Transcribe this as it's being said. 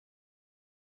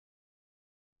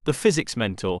The Physics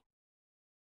Mentor.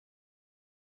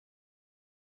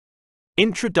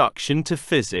 Introduction to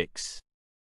Physics.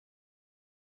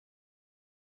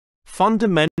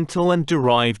 Fundamental and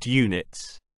derived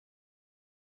units.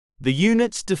 The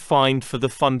units defined for the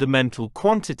fundamental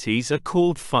quantities are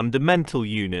called fundamental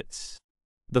units.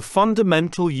 The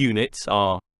fundamental units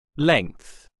are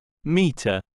length,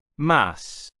 meter,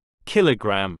 mass,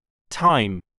 kilogram,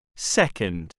 time,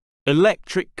 second,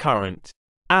 electric current,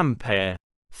 ampere,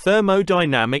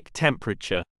 thermodynamic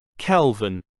temperature,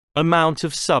 Kelvin, amount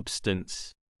of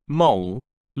substance, mole,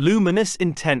 luminous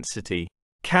intensity,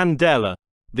 candela.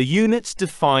 The units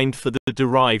defined for the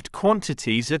derived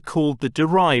quantities are called the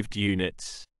derived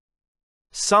units.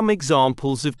 Some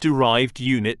examples of derived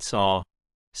units are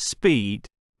speed,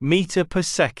 meter per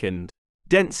second,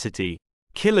 density,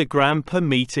 kilogram per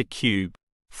meter cube,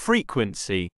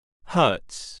 frequency,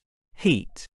 hertz,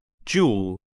 heat,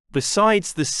 joule.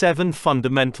 Besides the 7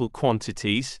 fundamental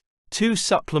quantities, 2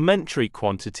 supplementary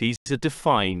quantities are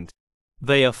defined.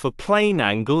 They are for plane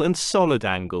angle and solid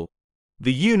angle.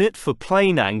 The unit for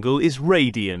plane angle is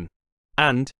radian,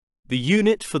 and the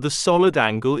unit for the solid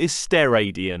angle is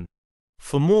steradian.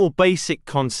 For more basic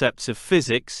concepts of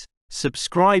physics,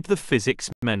 subscribe the Physics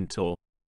Mentor.